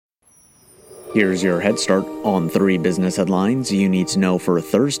Here's your head start on 3 business headlines you need to know for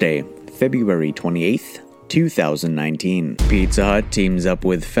Thursday, February 28th, 2019. Pizza Hut teams up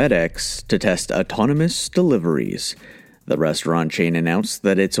with FedEx to test autonomous deliveries. The restaurant chain announced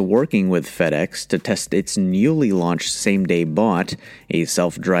that it's working with FedEx to test its newly launched same-day bot, a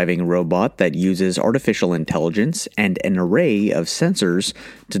self-driving robot that uses artificial intelligence and an array of sensors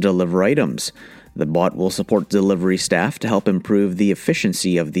to deliver items. The bot will support delivery staff to help improve the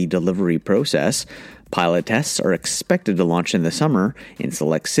efficiency of the delivery process. Pilot tests are expected to launch in the summer in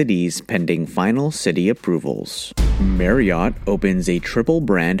select cities pending final city approvals. Marriott opens a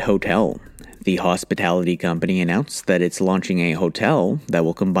triple-brand hotel. The hospitality company announced that it's launching a hotel that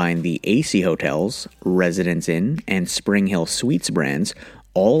will combine the AC Hotels, Residence Inn, and Spring Hill Suites brands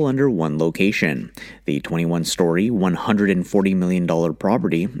all under one location. The 21-story, $140 million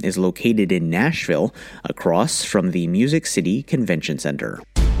property is located in Nashville, across from the Music City Convention Center.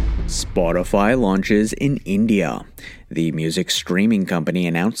 Spotify launches in India. The music streaming company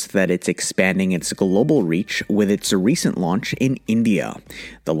announced that it's expanding its global reach with its recent launch in India.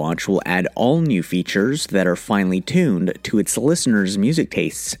 The launch will add all new features that are finely tuned to its listeners' music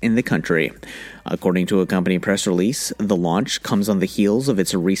tastes in the country. According to a company press release, the launch comes on the heels of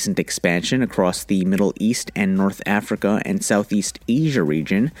its recent expansion across the Middle East and North Africa and Southeast Asia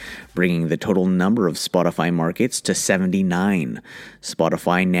region, bringing the total number of Spotify markets to 79.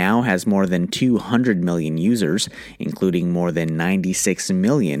 Spotify now has more than 200 million users, including more than 96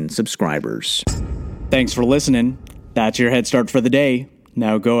 million subscribers. Thanks for listening. That's your head start for the day.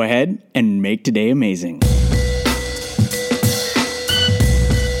 Now go ahead and make today amazing.